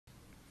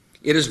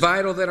It is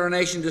vital that our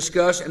nation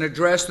discuss and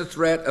address the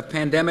threat of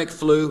pandemic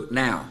flu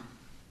now.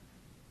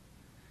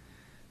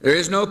 There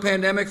is no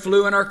pandemic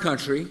flu in our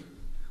country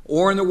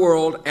or in the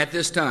world at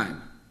this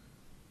time.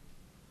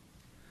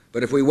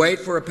 But if we wait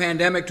for a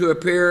pandemic to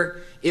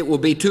appear, it will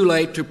be too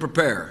late to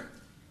prepare.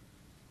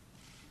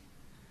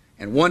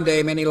 And one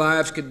day, many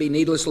lives could be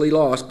needlessly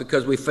lost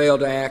because we fail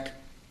to act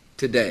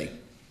today.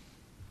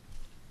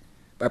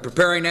 By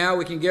preparing now,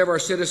 we can give our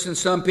citizens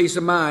some peace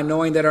of mind,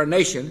 knowing that our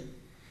nation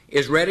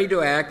is ready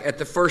to act at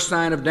the first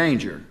sign of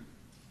danger,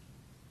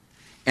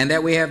 and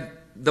that we have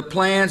the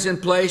plans in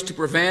place to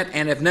prevent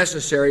and, if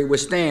necessary,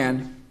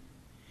 withstand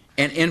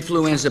an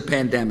influenza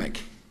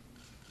pandemic.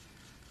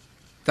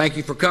 Thank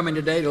you for coming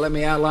today to let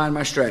me outline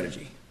my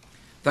strategy.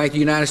 Thank the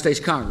United States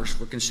Congress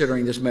for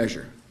considering this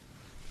measure.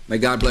 May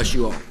God bless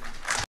you all.